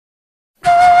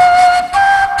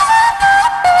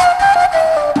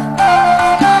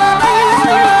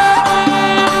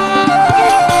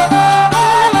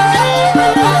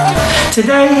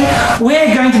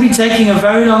we're going to be taking a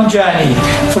very long journey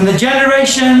from the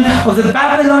generation of the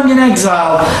Babylonian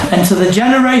exile and to the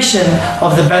generation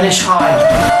of the Ben Ish Chai.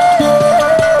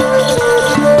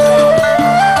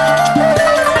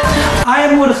 I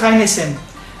am Mordechai Nissim,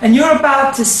 and you're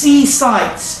about to see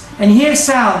sights and hear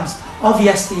sounds of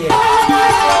yesteryear.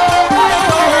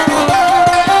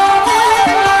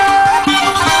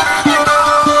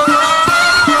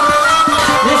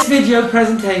 This video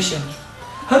presentation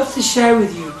hopes to share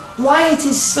with you why it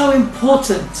is so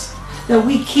important that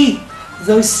we keep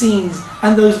those scenes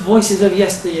and those voices of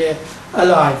yesteryear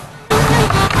alive.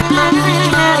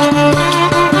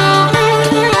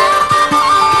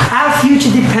 Our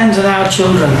future depends on our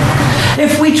children.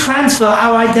 If we transfer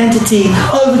our identity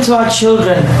over to our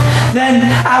children, then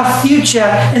our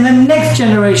future in the next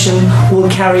generation will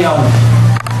carry on.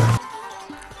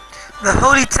 The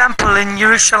Holy Temple in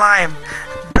Jerusalem,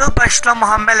 built by Shlomo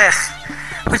HaMelech,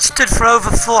 which stood for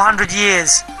over 400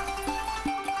 years.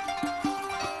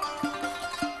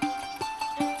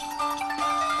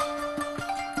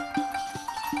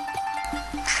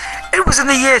 It was in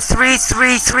the year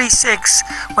 3336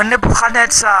 when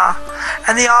Nebuchadnezzar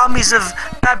and the armies of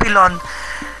Babylon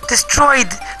destroyed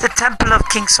the temple of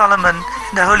King Solomon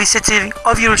in the holy city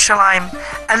of Jerusalem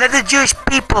and led the Jewish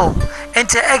people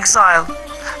into exile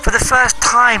for the first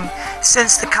time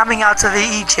since the coming out of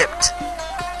Egypt.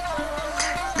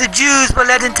 The Jews were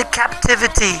led into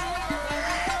captivity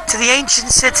to the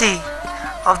ancient city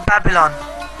of Babylon.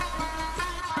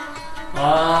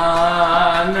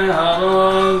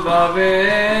 Galut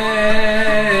Bavel,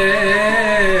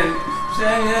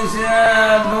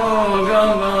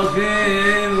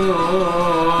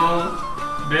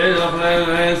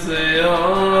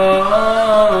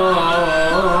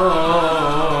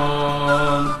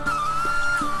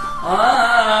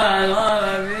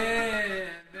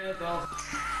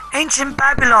 Ancient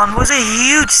Babylon was a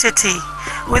huge city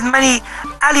with many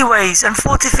alleyways and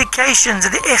fortifications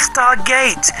at the Ichtar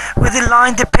Gate with the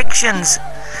line depictions,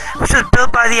 which was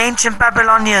built by the ancient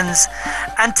Babylonians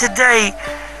and today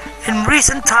in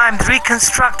recent times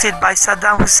reconstructed by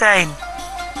Saddam Hussein.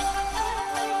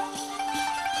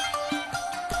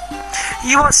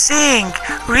 You are seeing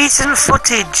recent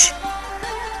footage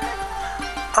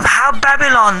of how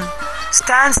Babylon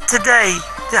stands today.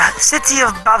 The city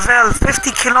of Bavel,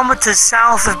 50 kilometers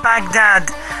south of Baghdad,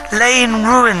 lay in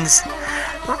ruins,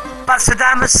 but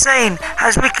Saddam Hussein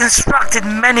has reconstructed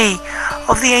many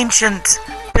of the ancient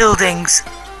buildings.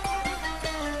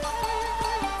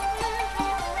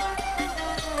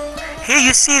 Here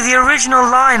you see the original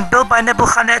line built by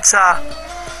Nebuchadnezzar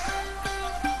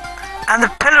and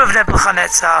the pillar of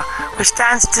Nebuchadnezzar, which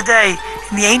stands today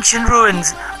in the ancient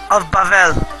ruins of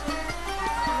Bavel.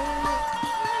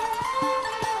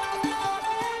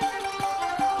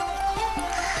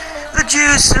 The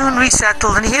Jews soon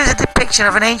resettled, and here's a depiction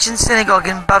of an ancient synagogue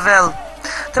in Bavel.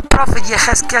 The prophet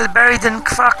Yechezkel buried in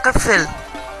Kfar Qifil.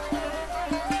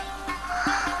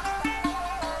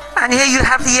 And here you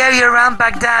have the area around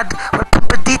Baghdad where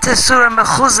Pumbedita, Surah, and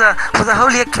Mechuzah were the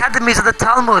holy academies of the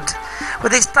Talmud, where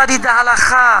they studied the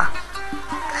Halakha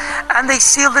and they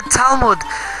sealed the Talmud.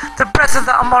 The breath of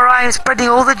the Amoraim spreading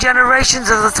all the generations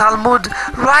of the Talmud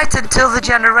right until the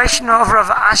generation of Rav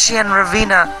Ashi and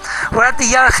Ravina. We're at the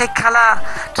Yarchei Kala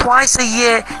twice a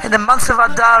year in the month of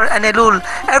Adar and Elul.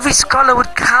 Every scholar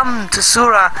would come to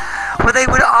Surah where they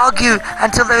would argue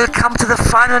until they would come to the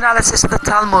final analysis of the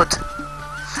Talmud.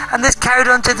 And this carried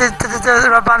on to the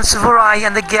Rabban Savurai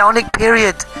and the Gaonic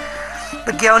period.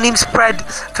 The Gaonim spread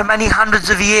for many hundreds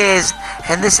of years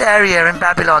in this area in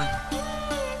Babylon.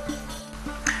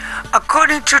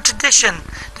 According to tradition,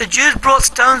 the Jews brought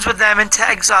stones with them into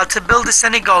exile to build a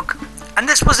synagogue. And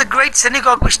this was a great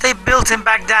synagogue which they built in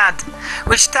Baghdad,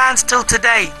 which stands till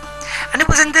today. And it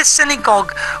was in this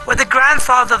synagogue where the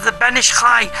grandfather of the Ben Ish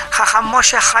Chai, Chacham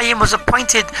Moshe Chaim, was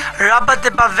appointed Rabbah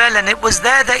de Bavel, and it was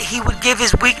there that he would give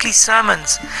his weekly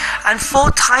sermons. And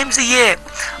 4 times a year,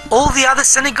 all the other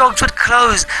synagogues would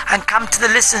close and come to the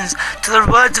listens to the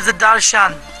words of the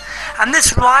Darshan. And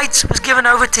this right was given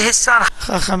over to his son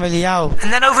Chacham Eliyahu,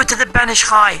 and then over to the Ben Ish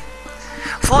Chai.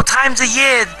 4 times a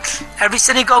year, every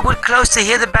synagogue would close to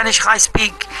hear the Ben Ish Chai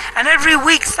speak, and every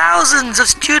week thousands of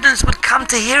students would come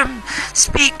to hear him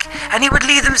speak, and he would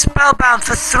leave them spellbound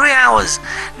for 3 hours.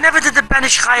 Never did the Ben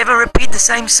Ish Chai ever repeat the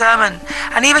same sermon,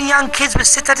 and even young kids would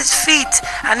sit at his feet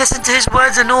and listen to his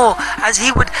words in awe as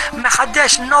he would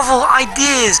mechadesh novel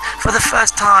ideas for the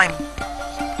first time.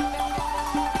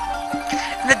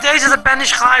 In the days of the Ben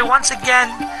Ish Chai, once again,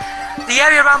 the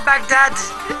area around Baghdad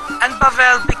and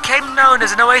Bavel became known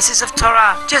as an oasis of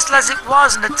Torah, just as it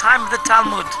was in the time of the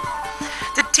Talmud.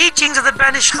 The teachings of the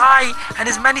Ben Ish Chai and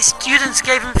his many students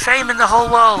gave him fame in the whole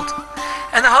world.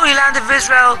 In the Holy Land of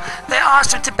Israel, they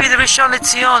asked him to be the Rishon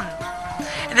LeZion.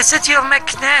 In the city of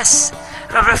Meknes,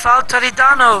 Rav Rafael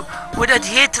Toledano would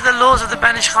adhere to the laws of the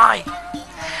Ben Ish Chai.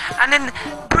 And in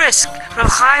Brisk, Rav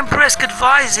Chaim Brisk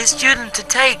advised his student to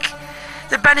take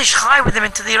the Ben Ish Chai with him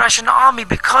into the Russian army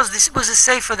because this was a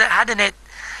sefer that had in it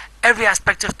every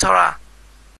aspect of Torah.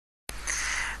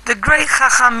 The great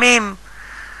Chachamim,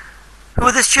 who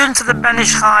were the students of the Ben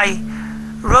Ish Chai,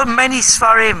 wrote many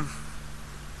Sfarim,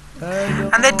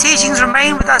 and their teachings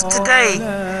remain with us today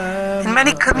in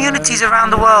many communities around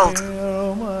the world.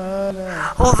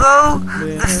 Although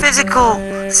the physical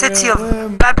city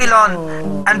of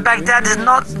Babylon and Baghdad is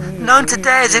not known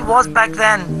today as it was back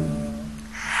then,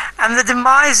 and the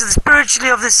demise spiritually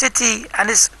of the city and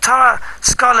its Torah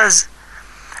scholars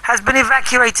has been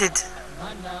evacuated,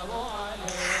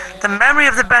 the memory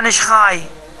of the Ben Ish Chai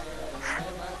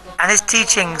and his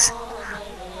teachings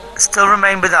still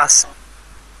remain with us.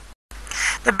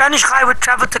 The Ben Ish Chai would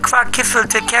travel to Kfar Kifl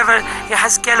to Kever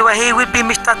Yehezkel, where he would be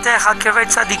Mishtatech al Kever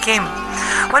Tzadikim.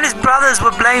 When his brothers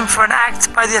were blamed for an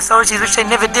act by the authorities which they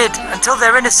never did until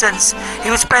their innocence, he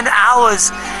would spend hours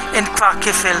in Kfar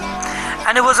Kifl.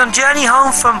 And it was on journey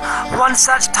home from one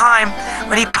such time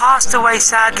when he passed away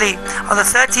sadly on the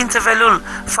 13th of Elul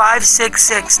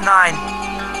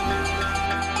 5669.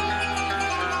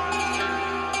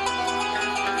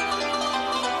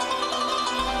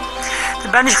 The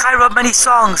Ben Ish Chai wrote many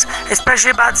songs, especially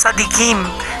about tzaddikim,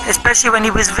 especially when he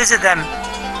was visit them.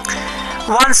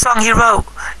 One song he wrote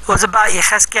was about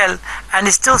Yechezkel and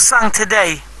is still sung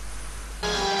today.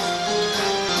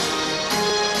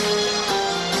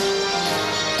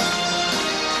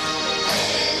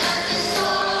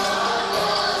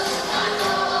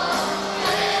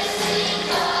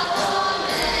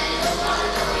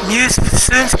 News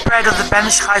soon spread of the Ben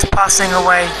Ish Chai's passing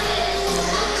away.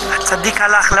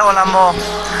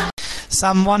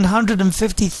 Some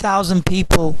 150,000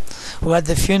 people were at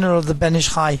the funeral of the Ben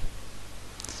Ish Chai.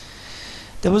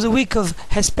 There was a week of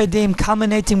Hespedim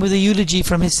culminating with a eulogy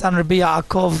from his son Rabbi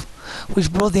Yaakov,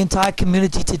 which brought the entire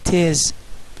community to tears.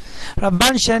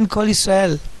 Rabban Shen Kol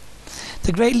Yisrael,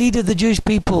 the great leader of the Jewish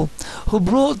people, who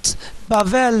brought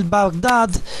Bavel,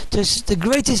 Baghdad, to the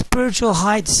greatest spiritual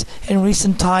heights in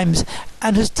recent times,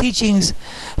 and whose teachings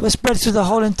were spread through the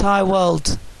whole entire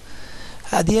world.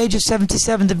 At the age of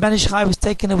 77, the Ben Ish Chai was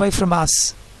taken away from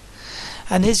us,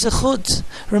 and his zechut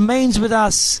remains with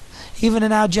us even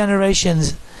in our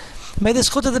generations. May the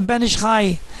zechut of the Ben Ish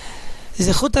Chai,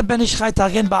 zechut Ben Ish Chai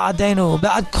targen ba'adenu,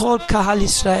 ba'ad kol kahal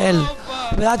Yisrael,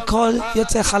 ba'ad kol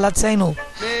yotzei chalatzenu,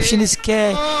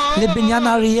 שנזכה לבניין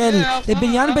אריאל,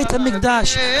 לבניין בית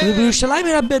המקדש, ובירושלים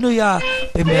רבנו יה,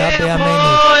 במהרה בימינו.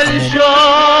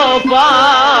 אמן.